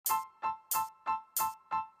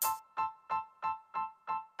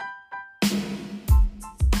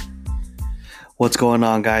What's going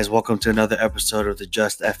on, guys? Welcome to another episode of the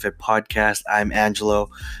Just F It podcast. I'm Angelo.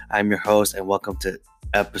 I'm your host, and welcome to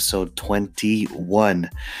episode 21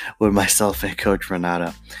 with myself and Coach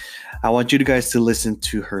Renata. I want you guys to listen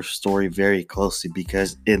to her story very closely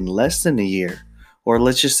because in less than a year, or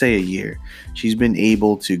let's just say a year, she's been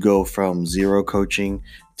able to go from zero coaching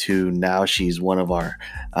to now she's one of our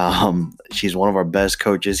best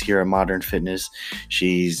coaches here at Modern Fitness.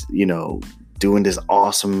 She's doing this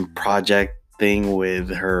awesome project thing with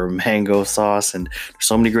her mango sauce, and there's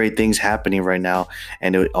so many great things happening right now,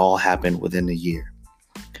 and it all happened within a year.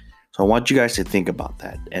 So I want you guys to think about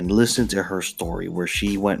that and listen to her story where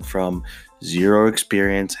she went from zero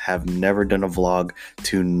experience, have never done a vlog,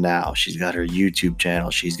 to now she's got her YouTube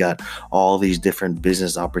channel, she's got all these different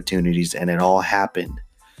business opportunities, and it all happened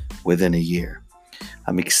within a year.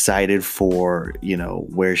 I'm excited for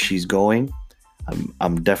where she's going.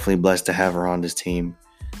 I'm definitely blessed to have her on this team,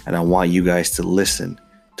 and I want you guys to listen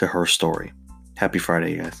to her story. Happy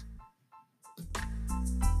Friday, guys.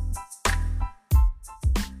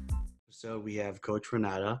 So we have Coach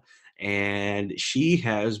Renata, and she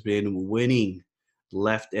has been winning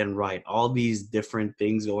left and right. All these different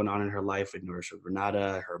things going on in her life with Nourish with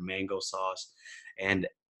Renata, her mango sauce. And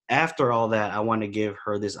after all that, I want to give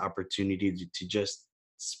her this opportunity to just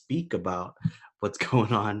speak about what's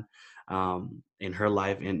going on in her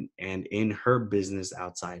life and in her business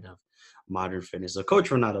outside of Modern Fitness. So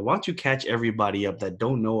Coach Renata, why don't you catch everybody up that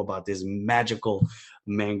don't know about this magical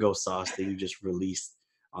mango sauce that you just released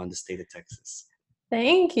on the state of Texas?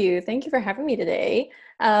 Thank you. Thank you for having me today.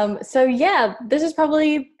 This is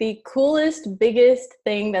probably the coolest, biggest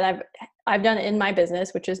thing that I've done in my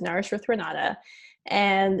business, which is Nourish with Renata.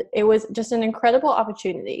 And it was just an incredible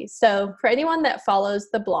opportunity. So for anyone that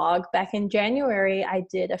follows the blog, back in January, I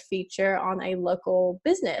did a feature on a local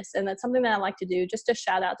business. And that's something that I like to do, just to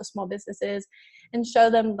shout out to small businesses and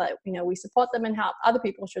show them that, we support them and how other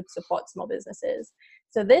people should support small businesses.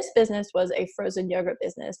 So this business was a frozen yogurt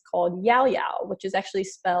business called Yao Yao, which is actually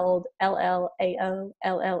spelled Llao.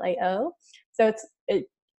 So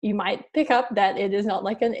you might pick up that it is not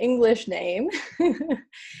like an English name.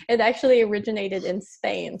 It actually originated in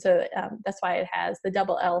Spain. So that's why it has the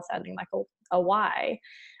double L sounding like a Y.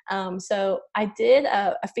 So I did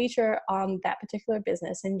a feature on that particular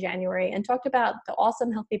business in January and talked about the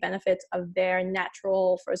awesome healthy benefits of their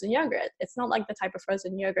natural frozen yogurt. It's not like the type of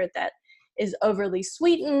frozen yogurt that is overly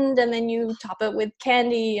sweetened and then you top it with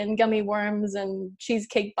candy and gummy worms and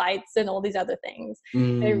cheesecake bites and all these other things.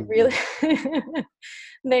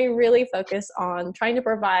 They really focus on trying to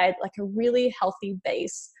provide like a really healthy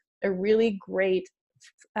base, a really great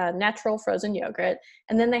natural frozen yogurt,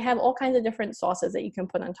 and then they have all kinds of different sauces that you can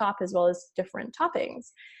put on top as well as different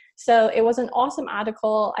toppings. So it was an awesome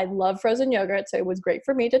article. I love frozen yogurt, so it was great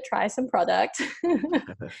for me to try some product.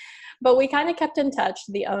 But we kind of kept in touch,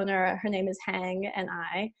 the owner, her name is Hang, and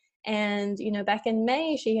I. And, back in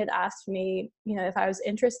May, she had asked me, if I was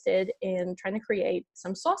interested in trying to create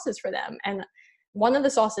some sauces for them. And one of the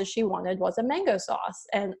sauces she wanted was a mango sauce.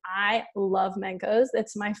 And I love mangoes.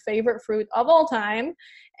 It's my favorite fruit of all time.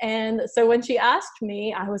 And so when she asked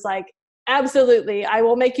me, I was like, absolutely, I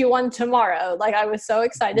will make you one tomorrow. Like, I was so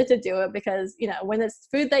excited to do it because, when it's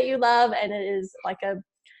food that you love and it is like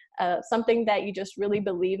something that you just really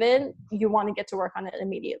believe in, you want to get to work on it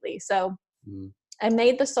immediately. So I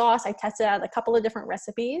made the sauce. I tested out a couple of different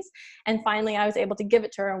recipes. And finally, I was able to give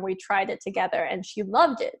it to her and we tried it together and she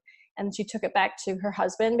loved it. And she took it back to her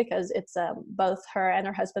husband because it's both her and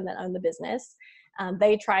her husband that own the business.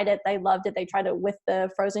 They tried it. They loved it. They tried it with the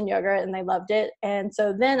frozen yogurt and they loved it. And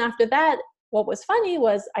so then after that, what was funny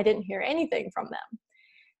was I didn't hear anything from them.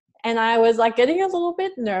 And I was like getting a little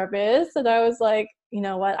bit nervous. And I was like, you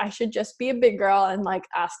know what, I should just be a big girl and like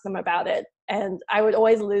ask them about it. And I would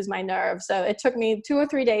always lose my nerve. So it took me 2 or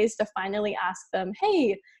 3 days to finally ask them,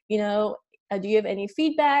 hey, do you have any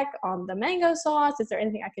feedback on the mango sauce? Is there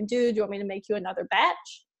anything I can do? Do you want me to make you another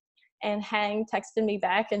batch? And Hang texted me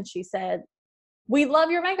back and she said, we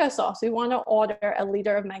love your mango sauce. We want to order a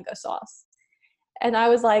liter of mango sauce. And I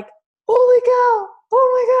was like, holy cow, oh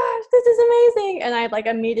my gosh, this is amazing. And I like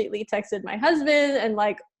immediately texted my husband and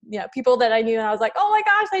people that I knew. And I was like, oh my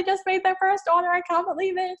gosh, they just made their first order. I can't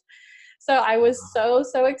believe it. So I was so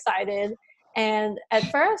excited. And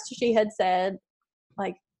at first she had said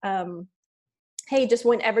hey, just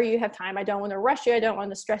whenever you have time, I don't want to rush you. I don't want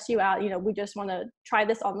to stress you out. We just want to try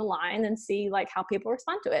this on the line and see how people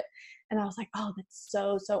respond to it. And I was like, oh, that's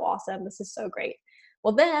so awesome. This is so great.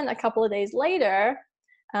 Well, then a couple of days later,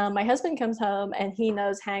 my husband comes home and he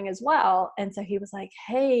knows Hang as well. And so he was like,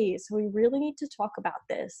 hey, so we really need to talk about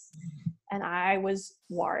this. And I was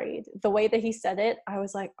worried. The way that he said it, I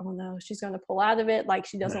was like, oh no, she's going to pull out of it. Like,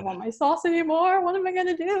 she doesn't want my sauce anymore. What am I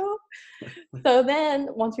going to do? So then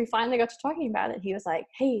once we finally got to talking about it, he was like,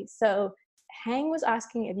 hey, so Hang was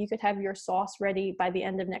asking if you could have your sauce ready by the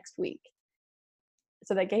end of next week.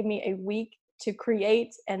 So that gave me a week to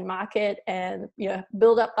create and market and, you know,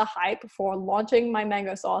 build up the hype for launching my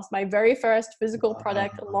mango sauce, my very first physical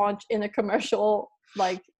product launch in a commercial,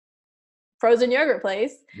 like, frozen yogurt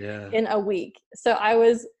place in a week. So I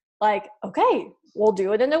was like, okay, we'll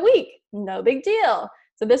do it in a week. No big deal.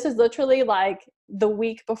 So this is literally like the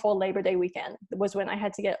week before Labor Day weekend was when I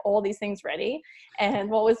had to get all these things ready. And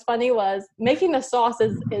what was funny was making the sauce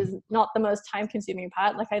is not the most time consuming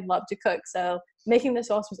part. Like, I love to cook. So making the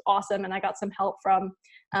sauce was awesome. And I got some help from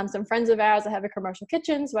some friends of ours that have a commercial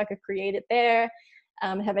kitchen, so I could create it there,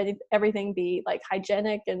 have everything be like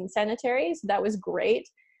hygienic and sanitary. So that was great.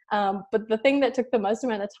 But the thing that took the most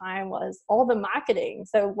amount of time was all the marketing.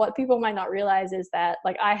 So what people might not realize is that,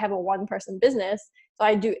 like, I have a one-person business, so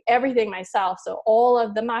I do everything myself. So all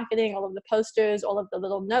of the marketing, all of the posters, all of the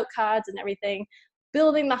little note cards and everything,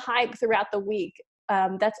 building the hype throughout the week.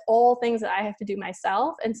 That's all things that I have to do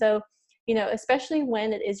myself. And so, you know, especially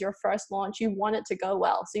when it is your first launch, you want it to go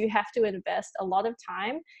well. So you have to invest a lot of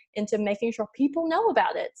time into making sure people know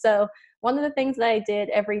about it. So one of the things that I did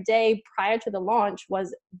every day prior to the launch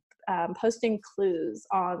was posting clues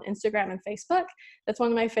on Instagram and Facebook. That's one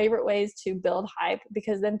of my favorite ways to build hype,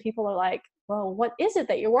 because then people are like, well, what is it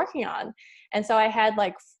that you're working on? And so I had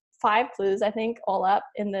like 5 clues, I think, all up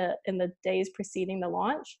in the days preceding the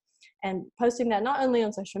launch, and posting that not only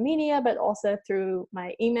on social media, but also through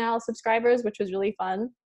my email subscribers, which was really fun.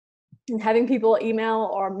 And having people email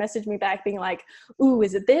or message me back being like, ooh,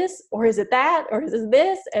 is it this? Or is it that? Or is it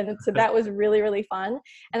this? And so that was really, really fun.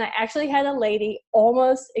 And I actually had a lady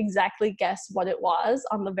almost exactly guess what it was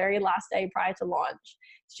on the very last day prior to launch.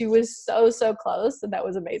 She was so close, and that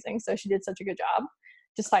was amazing. So she did such a good job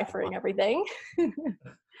deciphering everything.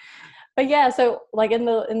 But yeah, so like in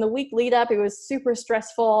the week lead up, it was super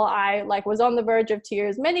stressful. I like was on the verge of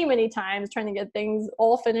tears many times trying to get things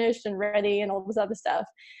all finished and ready and all this other stuff.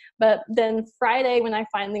 But then Friday, when I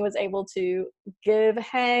finally was able to give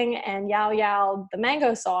Hang and Yao Yao the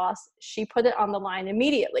mango sauce, she put it on the line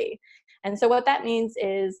immediately. And so what that means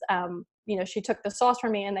is, you know, she took the sauce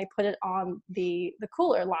from me and they put it on the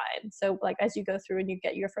cooler line. So like as you go through and you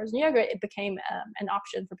get your frozen yogurt, it became an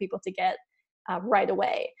option for people to get right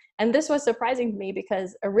away. And this was surprising to me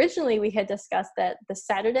because originally we had discussed that the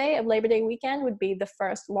Saturday of Labor Day weekend would be the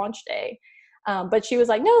first launch day. But she was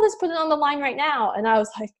like, no, let's put it on the line right now. And I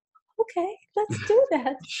was like, okay, let's do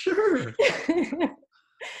that. Sure.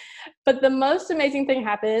 But the most amazing thing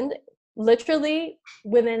happened literally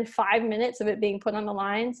within 5 minutes of it being put on the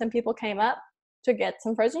line. Some people came up to get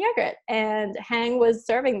some frozen yogurt, and Hang was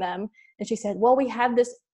serving them. And she said, well, we have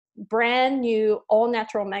this brand new all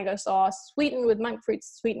natural mango sauce sweetened with monk fruit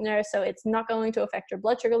sweetener, so it's not going to affect your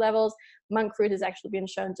blood sugar levels. Monk fruit has actually been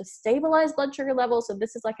shown to stabilize blood sugar levels, so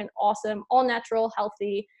this is like an awesome all natural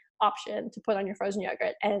healthy option to put on your frozen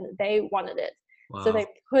yogurt. And they wanted it. Wow. So they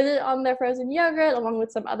put it on their frozen yogurt along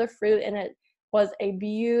with some other fruit, and it was a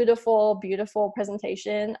beautiful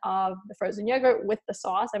presentation of the frozen yogurt with the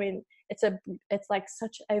sauce. I mean, it's like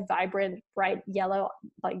such a vibrant, bright yellow,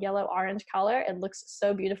 like yellow orange color. It looks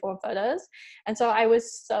so beautiful in photos. And so I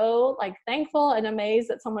was so like thankful and amazed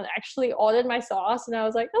that someone actually ordered my sauce. And I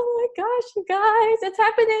was like, oh my gosh, you guys, it's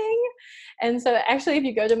happening. And so actually, if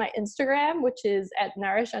you go to my Instagram, which is at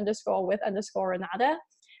nourish_with_Renata,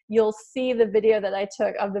 you'll see the video that I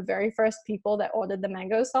took of the very first people that ordered the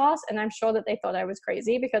mango sauce. And I'm sure that they thought I was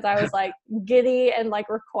crazy because I was like giddy and like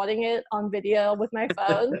recording it on video with my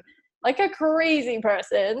phone, like a crazy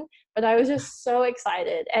person. But I was just so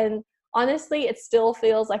excited. And honestly, it still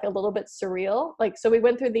feels like a little bit surreal. Like, so we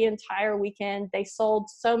went through the entire weekend. They sold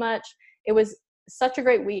so much. It was such a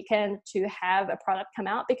great weekend to have a product come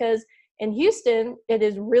out, because in Houston, it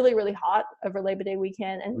is really, really hot over Labor Day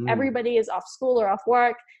weekend, and everybody is off school or off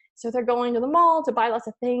work. So they're going to the mall to buy lots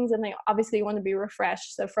of things, and they obviously want to be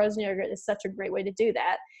refreshed. So frozen yogurt is such a great way to do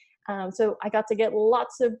that. So I got to get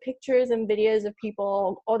lots of pictures and videos of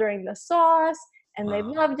people ordering the sauce, and they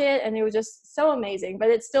loved it. And it was just so amazing. But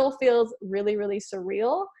it still feels really, really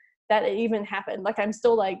surreal that it even happened. Like, I'm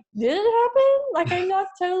still like, did it happen? Like, I'm not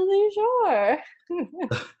totally sure.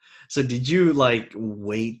 So did you like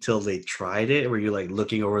wait till they tried it? Were you like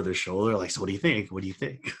looking over their shoulder? Like, so what do you think? What do you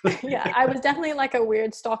think? Yeah, I was definitely like a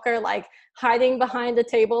weird stalker, like hiding behind a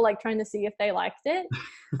table, like trying to see if they liked it.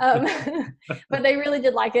 But they really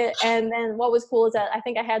did like it. And then what was cool is that I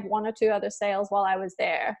think I had 1 or 2 other sales while I was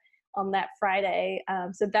there. on that Friday.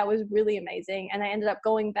 So that was really amazing. And I ended up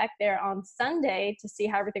going back there on Sunday to see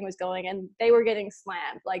how everything was going. And they were getting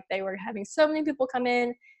slammed. Like they were having so many people come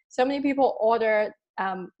in, so many people order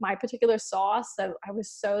my particular sauce. So I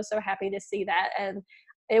was so happy to see that. And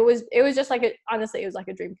it was just like, honestly, it was like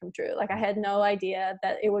a dream come true. Like I had no idea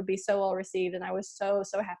that it would be so well received. And I was so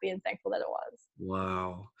happy and thankful that it was.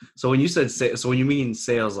 Wow. So when you said, so when you mean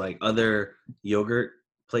sales, like other yogurt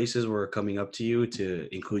places were coming up to you to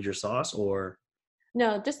include your sauce, or?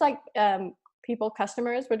 No, just like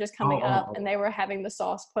customers were just coming up and they were having the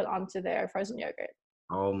sauce put onto their frozen yogurt.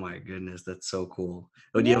 Oh my goodness, that's so cool.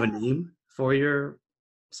 Oh, do you have a name for your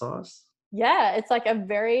sauce? Yeah, it's like a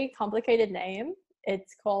very complicated name.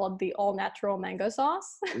 It's called the All Natural Mango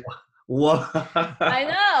Sauce. Whoa. I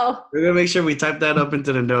know. We're going to make sure we type that up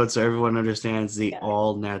into the notes so everyone understands the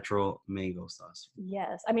All Natural Mango Sauce.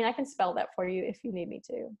 Yes. I mean, I can spell that for you if you need me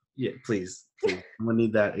to. Yeah, please. I'm going to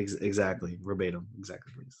need that exactly, verbatim.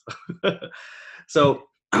 Exactly, please. So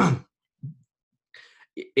I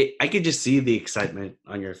could just see the excitement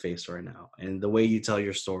on your face right now. And the way you tell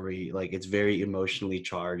your story, like it's very emotionally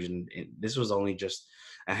charged. And this was only just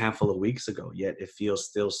a handful of weeks ago, yet it feels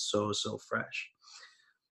still so fresh.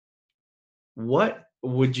 What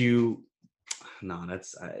would you, no,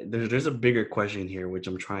 that's, there's a bigger question here, which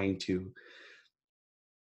I'm trying to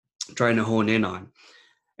hone in on.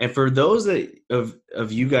 And for those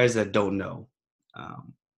of you guys that don't know,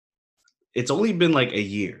 it's only been like a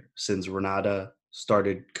year since Renata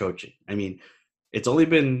started coaching. I mean, it's only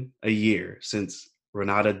been a year since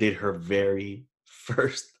Renata did her very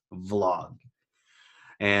first vlog.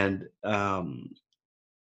 And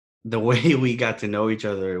the way we got to know each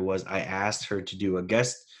other was I asked her to do a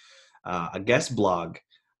guest blog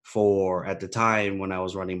for, at the time when I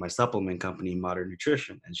was running my supplement company, Modern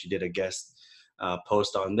Nutrition, and she did a guest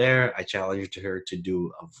post on there. I challenged her to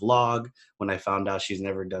do a vlog when I found out she's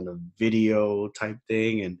never done a video type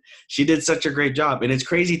thing, and she did such a great job. And it's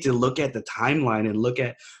crazy to look at the timeline and look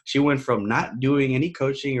at, she went from not doing any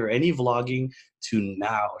coaching or any vlogging to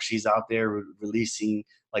now she's out there releasing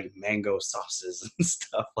like mango sauces and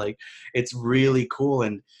stuff. Like, it's really cool.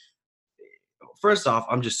 And first off,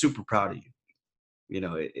 I'm just super proud of you. You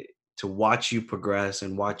know, to watch you progress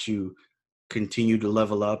and watch you continue to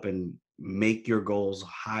level up and make your goals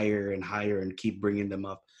higher and higher and keep bringing them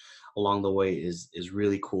up along the way is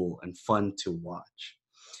really cool and fun to watch.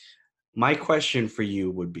 My question for you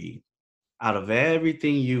would be, out of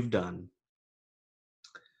everything you've done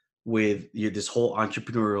with this whole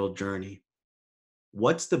entrepreneurial journey,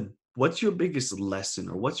 what's your biggest lesson,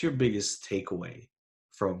 or what's your biggest takeaway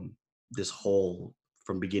from this whole,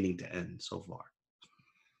 from beginning to end so far?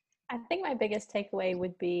 I think my biggest takeaway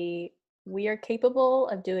would be we are capable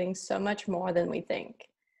of doing so much more than we think.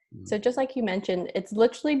 Mm-hmm. So just like you mentioned, it's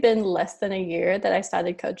literally been less than a year that I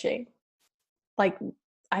started coaching. Like,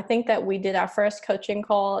 I think that we did our first coaching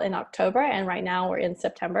call in October, and right now we're in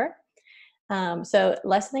September. So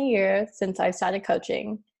less than a year since I started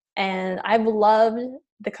coaching, and I've loved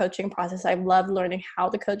the coaching process. I've loved learning how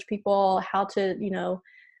to coach people, how to,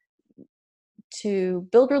 to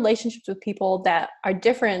build relationships with people that are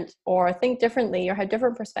different or think differently or have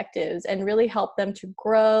different perspectives, and really help them to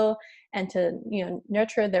grow and to,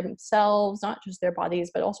 nurture themselves, not just their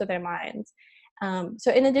bodies, but also their minds.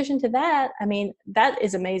 So in addition to that, I mean, that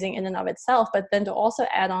is amazing in and of itself, but then to also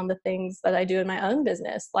add on the things that I do in my own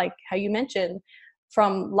business, like how you mentioned,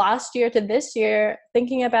 from last year to this year,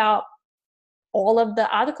 thinking about all of the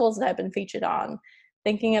articles that I've been featured on,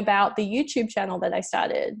 thinking about the YouTube channel that I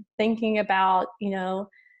started, thinking about,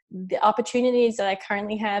 the opportunities that I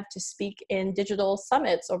currently have to speak in digital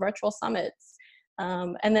summits or virtual summits.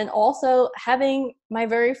 And then also having my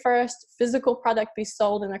very first physical product be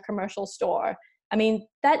sold in a commercial store. I mean,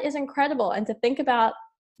 that is incredible. And to think about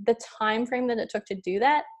the time frame that it took to do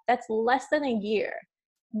that, that's less than a year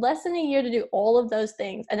to do all of those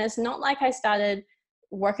things. And it's not like I started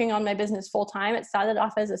working on my business full time. It started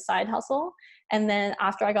off as a side hustle. And then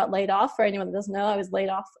after I got laid off, for anyone that doesn't know, I was laid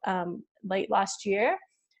off late last year,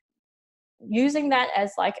 using that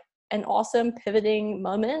as like an awesome pivoting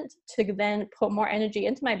moment to then put more energy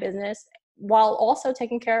into my business while also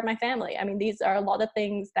taking care of my family. I mean, these are a lot of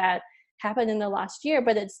things that happened in the last year,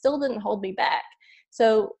 but it still didn't hold me back.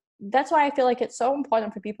 So that's why I feel like it's so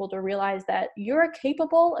important for people to realize that you're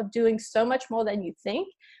capable of doing so much more than you think,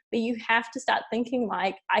 but you have to start thinking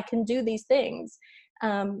like, I can do these things,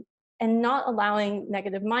 and not allowing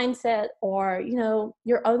negative mindset or,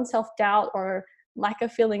 your own self-doubt or lack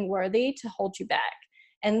of feeling worthy to hold you back.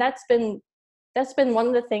 And that's been one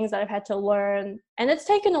of the things that I've had to learn. And it's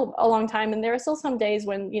taken a long time. And there are still some days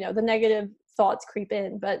when, the negative thoughts creep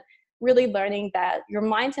in, but really learning that your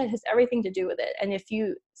mindset has everything to do with it. And if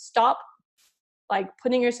you stop like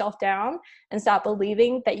putting yourself down and stop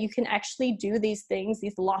believing that you can actually do these things,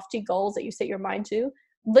 these lofty goals that you set your mind to,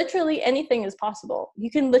 literally anything is possible.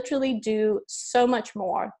 You can literally do so much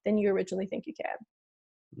more than you originally think you can.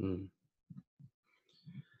 Mm.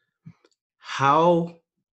 How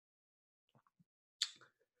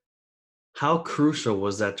crucial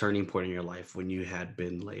was that turning point in your life when you had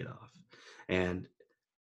been laid off? And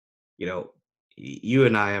you know, you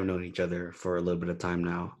and I have known each other for a little bit of time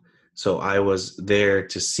now. So I was there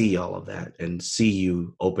to see all of that and see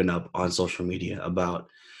you open up on social media about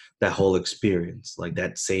that whole experience, like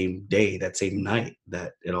that same day, that same night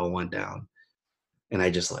that it all went down. And I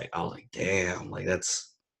was like, damn, like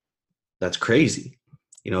that's crazy,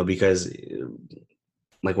 because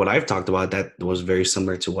like what I've talked about, that was very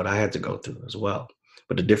similar to what I had to go through as well.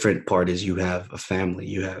 But the different part is you have a family,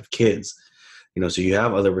 you have kids, so you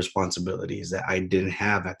have other responsibilities that I didn't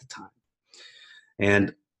have at the time.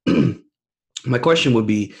 And my question would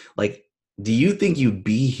be like, do you think you'd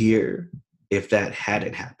be here if that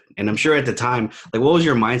hadn't happened? And I'm sure at the time, like, what was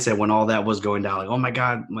your mindset when all that was going down? Like, oh my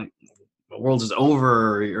God, my world is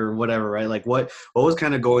over or whatever, right? Like what was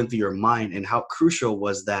kind of going through your mind, and how crucial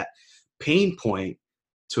was that pain point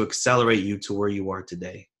to accelerate you to where you are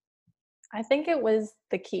today? I think it was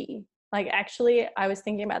the key. Like, actually, I was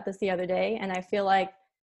thinking about this the other day, and I feel like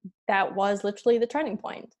that was literally the turning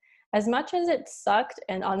point. As much as it sucked,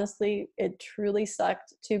 and honestly, it truly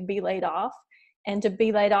sucked to be laid off, and to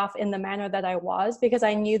be laid off in the manner that I was, because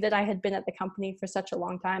I knew that I had been at the company for such a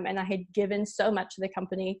long time and I had given so much to the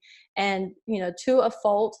company, and, to a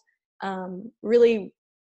fault, really,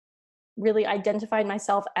 really identified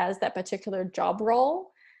myself as that particular job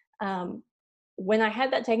role. When I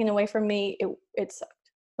had that taken away from me, it sucked.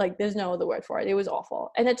 Like, there's no other word for it. It was awful.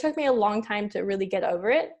 And it took me a long time to really get over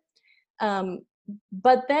it.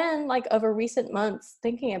 But then, like, over recent months,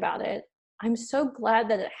 thinking about it, I'm so glad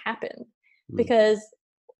that it happened. Because,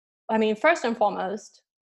 I mean, first and foremost,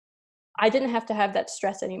 I didn't have to have that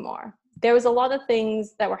stress anymore. There was a lot of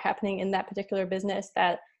things that were happening in that particular business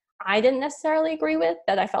that I didn't necessarily agree with,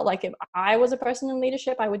 that I felt like if I was a person in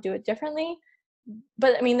leadership, I would do it differently.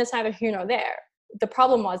 But I mean, that's neither here nor there. The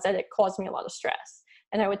problem was that it caused me a lot of stress,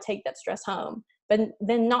 and I would take that stress home. But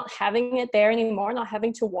then not having it there anymore, not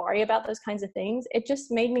having to worry about those kinds of things, it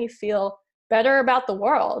just made me feel better about the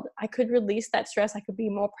world. I could release that stress. I could be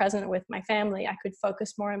more present with my family. I could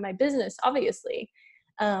focus more on my business, obviously.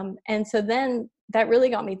 And so then that really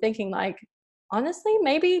got me thinking, like, honestly,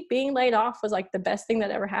 maybe being laid off was like the best thing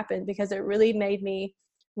that ever happened, because it really made me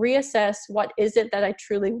reassess what is it that I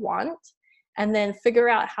truly want, and then figure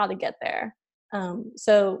out how to get there.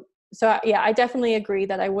 So yeah, I definitely agree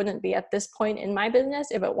that I wouldn't be at this point in my business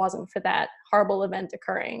if it wasn't for that horrible event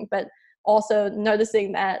occurring. But also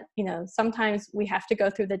noticing that, sometimes we have to go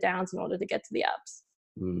through the downs in order to get to the ups.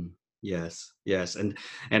 Yes. And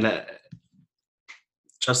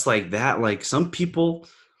just like that, like some people,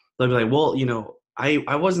 they'll be like, well,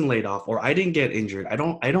 I wasn't laid off, or I didn't get injured. I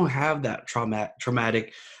don't have that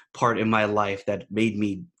traumatic part in my life that made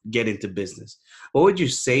me get into business. What would you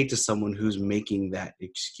say to someone who's making that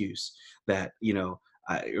excuse that,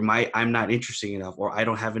 I'm not interesting enough, or I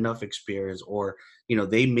don't have enough experience, or,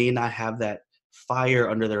 they may not have that fire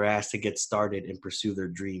under their ass to get started and pursue their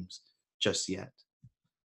dreams just yet?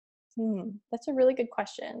 That's a really good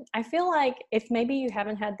question. I feel like if maybe you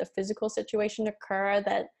haven't had the physical situation occur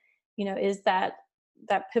that, is that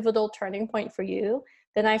pivotal turning point for you,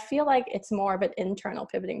 then I feel like it's more of an internal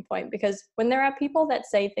pivoting point. Because when there are people that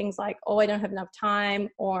say things like, oh, I don't have enough time,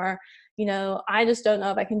 or, I just don't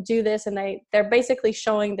know if I can do this, and they're basically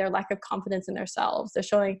showing their lack of confidence in themselves. They're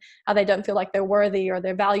showing how they don't feel like they're worthy or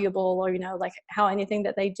they're valuable, or, like how anything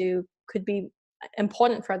that they do could be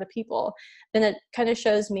important for other people. Then it kind of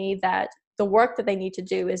shows me that the work that they need to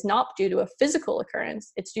do is not due to a physical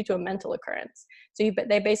occurrence, it's due to a mental occurrence. So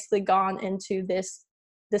they basically gone into this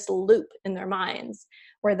loop in their minds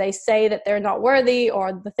where they say that they're not worthy,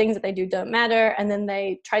 or the things that they do don't matter, and then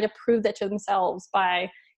they try to prove that to themselves by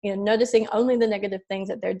noticing only the negative things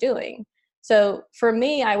that they're doing. So for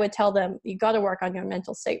me, I would tell them, you got to work on your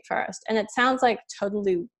mental state first. And it sounds like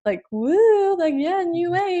totally like, woo, like, yeah,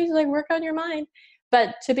 new age, like work on your mind.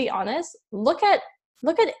 But to be honest, look at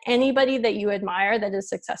anybody that you admire that is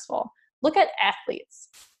successful. Look at athletes.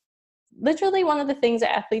 Literally, one of the things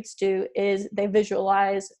that athletes do is they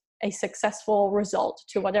visualize a successful result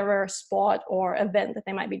to whatever sport or event that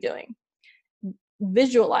they might be doing.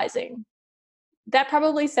 Visualizing. That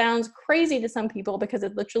probably sounds crazy to some people, because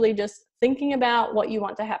it's literally just thinking about what you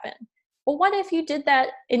want to happen. Well, what if you did that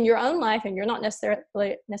in your own life and you're not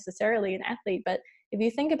necessarily an athlete, but if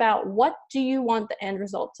you think about what do you want the end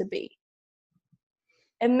result to be?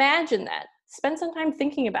 Imagine that. Spend some time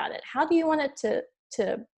thinking about it. How do you want it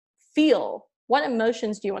to feel? What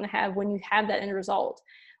emotions do you want to have when you have that end result?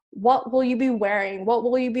 What will you be wearing? What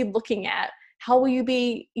will you be looking at? How will you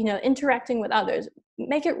be, interacting with others?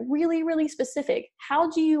 Make it really, really specific. How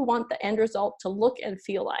do you want the end result to look and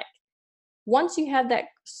feel like? Once you have that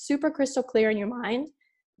super crystal clear in your mind,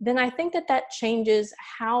 then I think that changes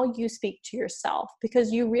how you speak to yourself,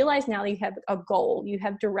 because you realize now that you have a goal, you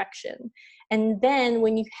have direction. And then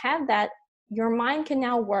when you have that, your mind can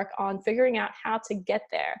now work on figuring out how to get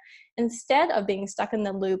there, instead of being stuck in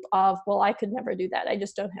the loop of, well, I could never do that. I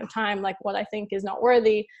just don't have time. Like, what I think is not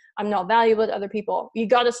worthy. I'm not valuable to other people. You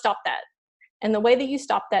got to stop that. And the way that you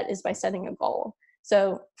stop that is by setting a goal.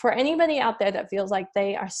 So for anybody out there that feels like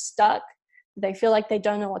they are stuck, they feel like they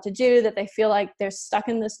don't know what to do, that they feel like they're stuck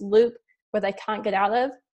in this loop where they can't get out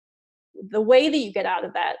of, the way that you get out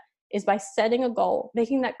of that is by setting a goal,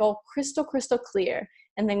 making that goal crystal, crystal clear,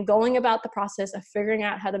 and then going about the process of figuring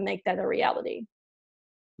out how to make that a reality.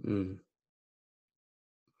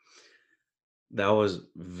 That was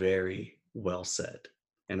very well said.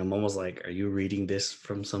 And I'm almost like, are you reading this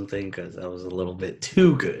from something? Because that was a little bit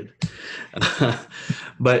too good.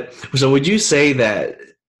 But so would you say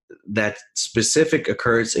that specific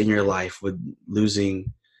occurrence in your life with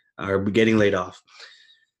losing or getting laid off,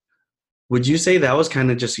 would you say that was kind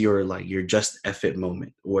of just your just F it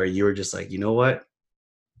moment, where you were just like, you know what,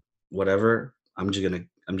 whatever, I'm gonna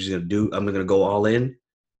go all in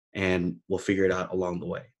and we'll figure it out along the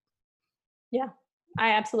way? Yeah,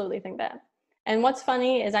 I absolutely think that. And what's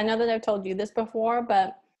funny is, I know that I've told you this before,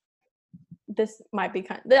 but this might be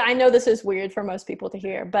I know this is weird for most people to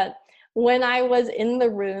hear, but when I was in the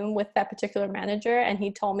room with that particular manager and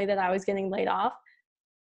he told me that I was getting laid off,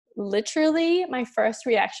 literally my first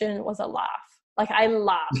reaction was a laugh. Like, I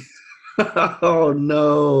laughed. Oh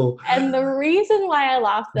no. And the reason why I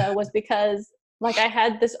laughed, though, was because like I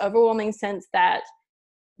had this overwhelming sense that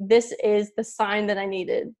this is the sign that I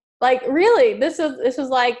needed. Like, really, this was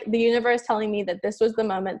like the universe telling me that this was the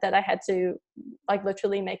moment that I had to like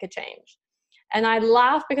literally make a change. And I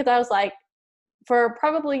laughed because I was like, for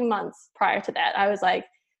probably months prior to that, I was like,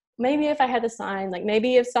 maybe if I had a sign, like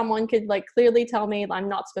maybe if someone could like clearly tell me I'm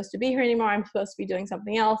not supposed to be here anymore, I'm supposed to be doing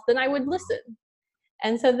something else, then I would listen.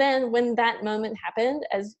 And so then when that moment happened,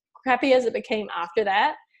 as crappy as it became after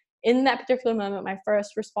that, in that particular moment, my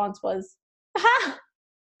first response was, aha,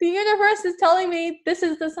 the universe is telling me this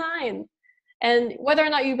is the sign. And whether or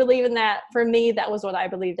not you believe in that, for me, that was what I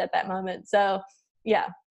believed at that moment. So yeah.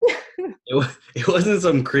 It wasn't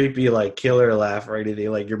some creepy like killer laugh or anything.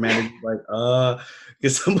 Like your manager's like, can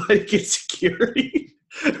somebody get security?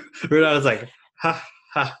 Renata was like, ha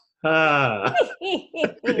ha ha.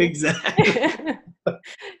 Exactly.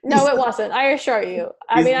 No, it wasn't. I assure you.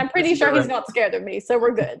 I mean, I'm pretty sure he's not scared of me, so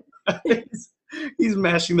we're good. He's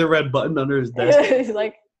mashing the red button under his desk. He's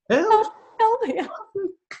like, help, yeah.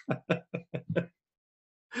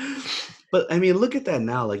 But I mean, look at that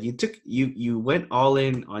now. Like you went all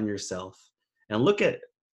in on yourself, and look at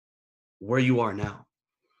where you are now.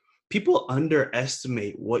 People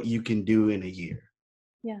underestimate what you can do in a year.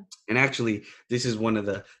 Yeah. And actually, this is one of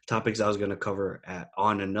the topics I was going to cover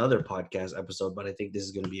on another podcast episode, but I think this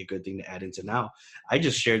is going to be a good thing to add into now. I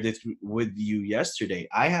just shared this with you yesterday.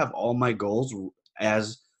 I have all my goals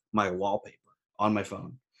as my wallpaper on my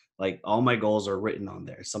phone. Like, all my goals are written on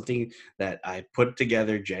there. Something that I put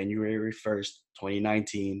together January 1st,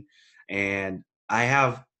 2019. And I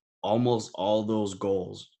have almost all those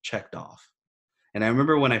goals checked off. And I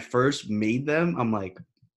remember when I first made them, I'm like,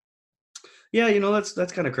 yeah,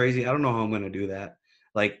 that's kind of crazy. I don't know how I'm going to do that.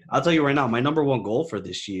 Like, I'll tell you right now, my number one goal for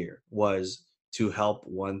this year was to help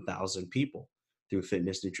 1,000 people through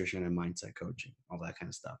fitness, nutrition, and mindset coaching, all that kind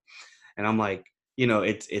of stuff. And I'm like,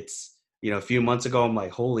 it's a few months ago, I'm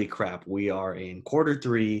like, holy crap, we are in quarter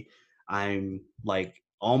 3. I'm like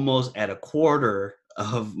almost at a quarter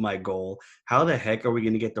of my goal. How the heck are we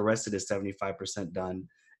going to get the rest of the 75% done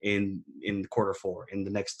in quarter 4, in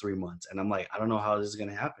the next 3 months? And I'm like, I don't know how this is going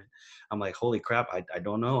to happen. I'm like, holy crap, I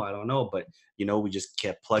don't know. But, we just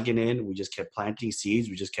kept plugging in. We just kept planting seeds.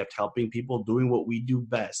 We just kept helping people, doing what we do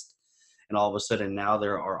best. And all of a sudden now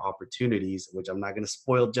there are opportunities, which I'm not going to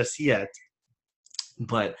spoil just yet,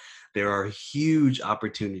 but there are huge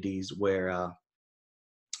opportunities where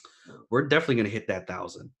we're definitely going to hit that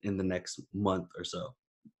 1,000 in the next month or so.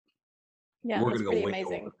 Yeah, we're that's going to go pretty way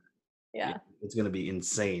amazing. over. Yeah. It's going to be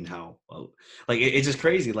insane how, like, it's just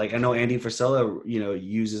crazy. Like, I know Andy Frisella,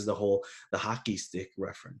 uses the hockey stick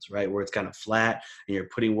reference, right? Where it's kind of flat and you're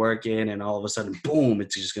putting work in and all of a sudden, boom,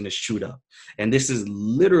 it's just going to shoot up. And this is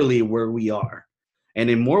literally where we are. And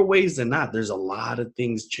in more ways than not, there's a lot of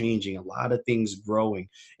things changing, a lot of things growing,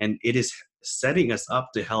 and it is setting us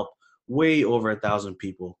up to help way over 1,000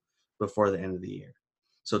 people before the end of the year.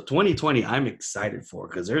 So 2020, I'm excited for,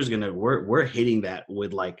 because we're hitting that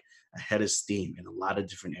with like a head of steam in a lot of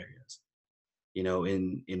different areas,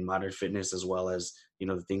 in modern fitness, as well as,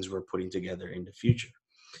 the things we're putting together in the future.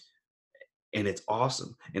 And it's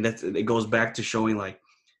awesome. And it goes back to showing, like,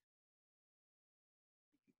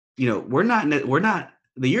 the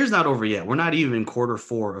year's not over yet. We're not even in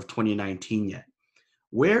Q4 of 2019 yet.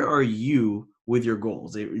 Where are you with your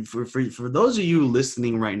goals? For those of you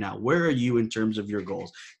listening right now, where are you in terms of your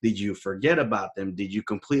goals? Did you forget about them? Did you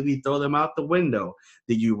completely throw them out the window?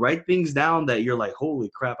 Did you write things down that you're like,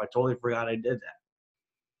 holy crap, I totally forgot I did that?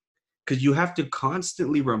 Because you have to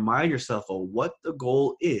constantly remind yourself of what the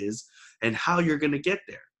goal is and how you're going to get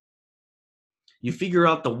there. You figure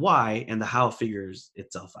out the why, and the how figures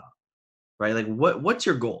itself out, right? Like, what's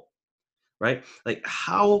your goal, right? Like,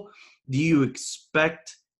 how do you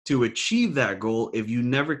expect to achieve that goal if you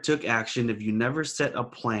never took action, if you never set a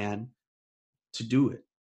plan to do it?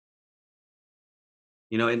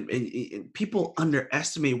 And people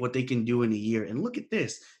underestimate what they can do in a year. And look at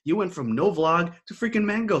this. You went from no vlog to freaking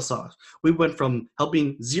Mango Sauce. We went from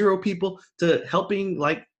helping 0 people to helping,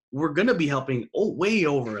 like, we're going to be helping way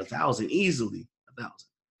over 1,000, easily 1,000.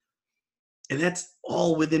 And that's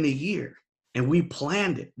all within a year. And we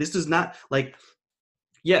planned it. This is not like,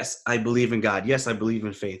 yes, I believe in God. Yes, I believe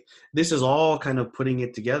in faith. This is all kind of putting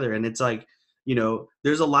it together. And it's like,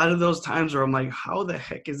 there's a lot of those times where I'm like, how the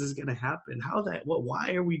heck is this going to happen?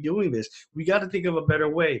 Why are we doing this? We got to think of a better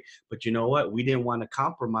way. But you know what? We didn't want to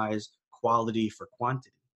compromise quality for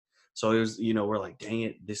quantity. So it was, we're like, dang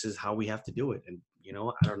it, this is how we have to do it. And,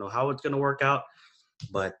 I don't know how it's going to work out,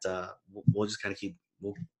 but we'll just kind of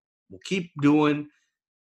we'll keep doing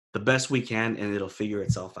the best we can, and it'll figure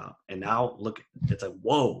itself out. And now look, it's like,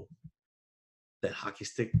 whoa, that hockey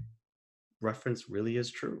stick reference really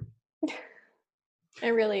is true.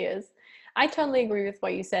 It really is. I totally agree with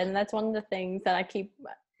what you said. And that's one of the things that I keep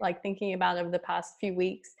thinking about over the past few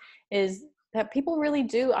weeks, is that people really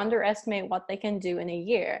do underestimate what they can do in a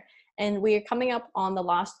year. And we are coming up on the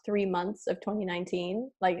last 3 months of 2019.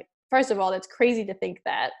 Like, first of all, that's crazy to think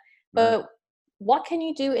that. But what can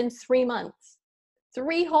you do in 3 months?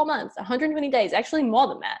 3 whole months, 120 days, actually more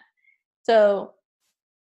than that. So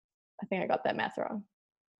I think I got that math wrong.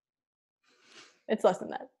 It's less than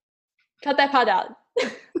that. Cut that part out.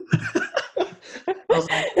 I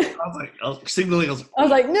was signaling. I was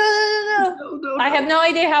like, no. I have no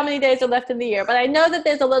idea how many days are left in the year, but I know that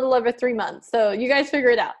there's a little over 3 months. So you guys figure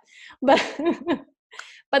it out.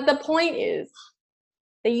 But the point is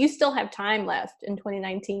that you still have time left in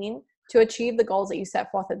 2019 to achieve the goals that you set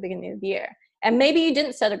forth at the beginning of the year. And maybe you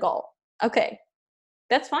didn't set a goal. Okay,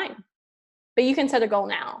 that's fine. But you can set a goal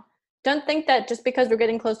now. Don't think that just because we're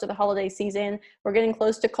getting close to the holiday season, we're getting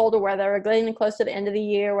close to colder weather, we're getting close to the end of the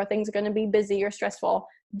year where things are going to be busy or stressful.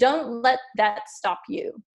 Don't let that stop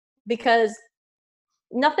you, because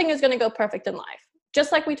nothing is going to go perfect in life.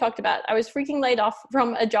 Just like we talked about, I was freaking laid off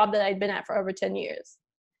from a job that I'd been at for over 10 years.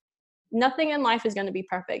 Nothing in life is going to be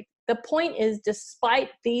perfect. The point is, despite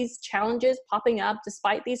these challenges popping up,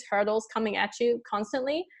 despite these hurdles coming at you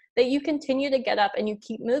constantly, that you continue to get up and you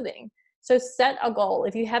keep moving. So set a goal.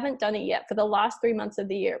 If you haven't done it yet for the last 3 months of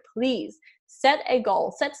the year, please set a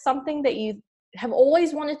goal. Set something that you have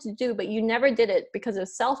always wanted to do, but you never did it because of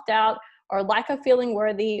self-doubt or lack of feeling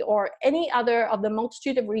worthy or any other of the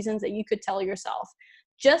multitude of reasons that you could tell yourself.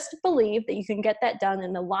 Just believe that you can get that done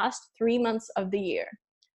in the last 3 months of the year.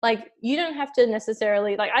 Like, you don't have to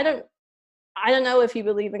necessarily, like, I don't know if you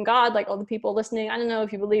believe in God, like all the people listening. I don't know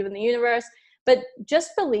if you believe in the universe, but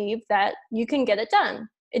just believe that you can get it done.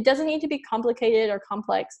 It doesn't need to be complicated or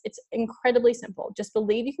complex. It's incredibly simple. Just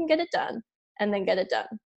believe you can get it done and then get it done.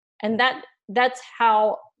 And that's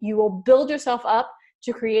how you will build yourself up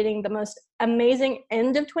to creating the most amazing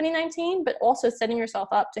end of 2019, but also setting yourself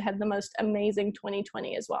up to have the most amazing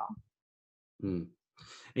 2020 as well. And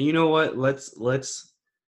you know what? Let's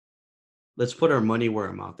put our money where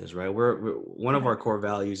our mouth is, right? We're one of our core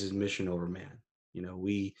values is mission over man.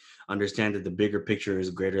 We understand that the bigger picture is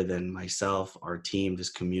greater than myself, our team, this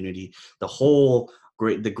community.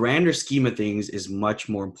 The grander scheme of things is much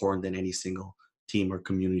more important than any single team or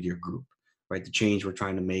community or group, right? The change we're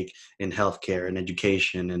trying to make in healthcare and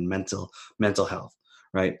education and mental health,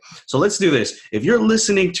 right? So let's do this. If you're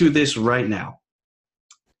listening to this right now,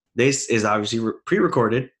 this is obviously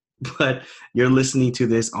pre-recorded, but you're listening to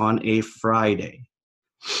this on a Friday.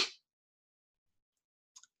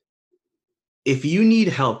 If you need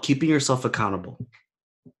help keeping yourself accountable,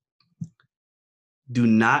 do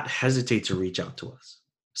not hesitate to reach out to us.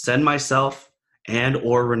 Send myself and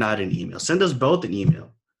or Renata an email. Send us both an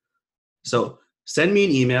email. So send me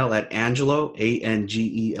an email at Angelo,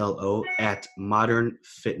 ANGELO, at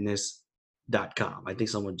modernfitness.com. I think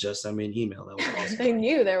someone just sent me an email. That was awesome. They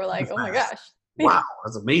knew. They were like, oh my gosh. Wow,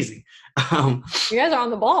 that's amazing. You guys are on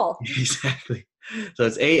the ball. Exactly. So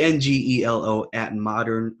it's ANGELO at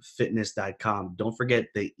modernfitness.com. Don't forget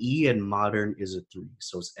the E in modern is a 3.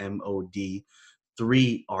 So it's MOD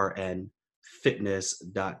 3RN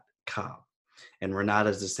fitness.com. And Renata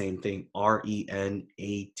is the same thing,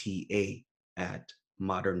 RENATA at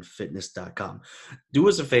modernfitness.com. Do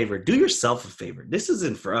us a favor, do yourself a favor. This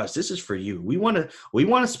isn't for us, this is for you. We want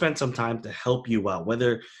to spend some time to help you out,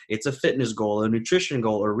 whether it's a fitness goal, a nutrition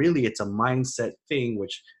goal, or really it's a mindset thing,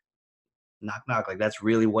 which knock, like that's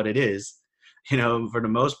really what it is. You know, for the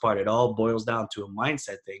most part, it all boils down to a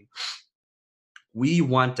mindset thing. We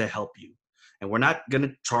want to help you. And we're not going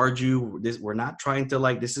to charge you this. We're not trying to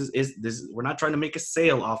we're not trying to make a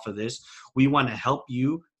sale off of this. We want to help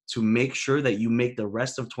you to make sure that you make the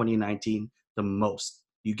rest of 2019 the most.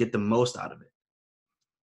 You get the most out of it.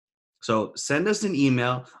 So send us an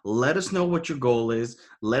email. Let us know what your goal is.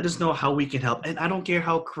 Let us know how we can help. And I don't care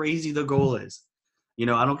how crazy the goal is. You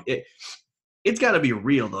know, it's got to be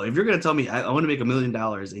real, though. If you're going to tell me I want to make $1 million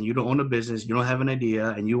and you don't own a business, you don't have an idea,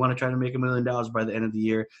 and you want to try to make $1 million by the end of the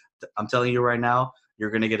year, I'm telling you right now,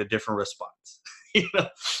 you're going to get a different response. You know?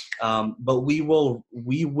 But we will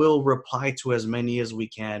reply to as many as we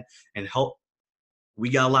can and help. We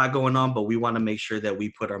got a lot going on, but we want to make sure that we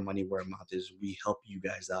put our money where our mouth is. We help you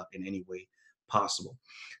guys out in any way possible.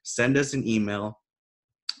 Send us an email.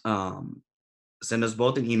 Send us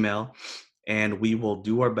both an email. And we will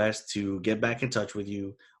do our best to get back in touch with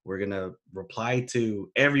you. We're going to reply to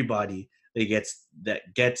everybody that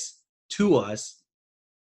gets to us.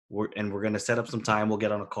 We're going to set up some time. We'll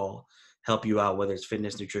get on a call, help you out, whether it's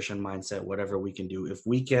fitness, nutrition, mindset, whatever we can do. If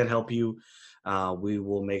we can't help you, we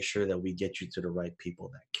will make sure that we get you to the right people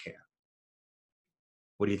that can.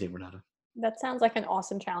 What do you think, Renata? That sounds like an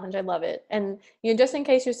awesome challenge. I love it. And just in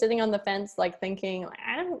case you're sitting on the fence, like thinking,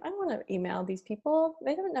 I don't want to email these people.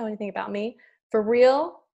 They don't know anything about me. For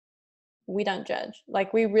real, we don't judge.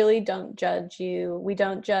 Like, we really don't judge you. We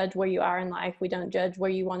don't judge where you are in life. We don't judge where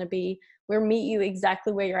you want to be. We'll meet you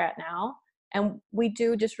exactly where you're at now. And we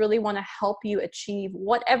do just really want to help you achieve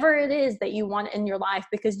whatever it is that you want in your life,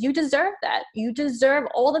 because you deserve that. You deserve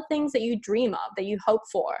all the things that you dream of, that you hope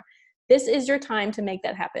for. This is your time to make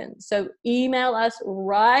that happen. So email us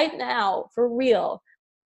right now, for real.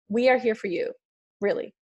 We are here for you,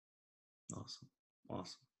 really. Awesome.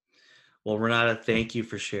 Well, Renata, thank you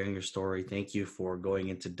for sharing your story. Thank you for going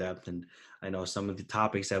into depth. And I know some of the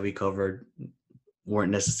topics that we covered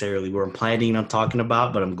weren't planning on talking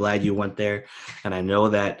about, but I'm glad you went there. And I know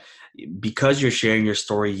that because you're sharing your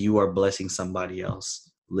story, you are blessing somebody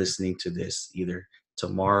else listening to this, either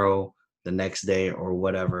tomorrow, the next day, or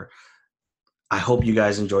whatever. I hope you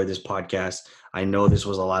guys enjoyed this podcast. I know this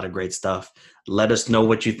was a lot of great stuff. Let us know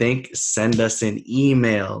what you think. Send us an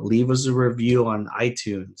email. Leave us a review on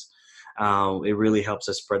iTunes. It really helps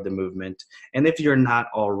us spread the movement. And if you're not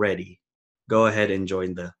already, go ahead and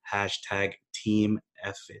join the #TeamEffit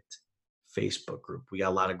Facebook group. We got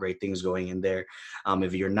a lot of great things going in there.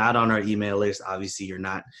 If you're not on our email list, obviously you're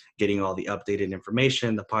not getting all the updated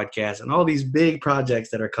information, the podcast, and all these big projects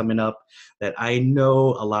that are coming up that I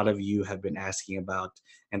know a lot of you have been asking about.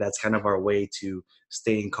 And that's kind of our way to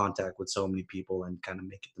stay in contact with so many people and kind of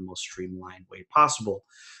make it the most streamlined way possible.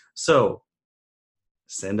 So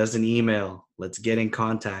send us an email. Let's get in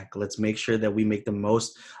contact. Let's make sure that we make the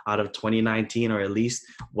most out of 2019, or at least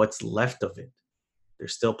what's left of it.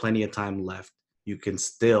 There's still plenty of time left. You can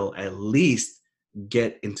still at least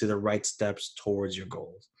get into the right steps towards your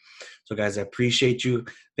goals. So guys, I appreciate you.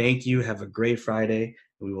 Thank you. Have a great Friday.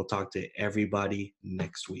 And we will talk to everybody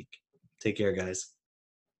next week. Take care, guys.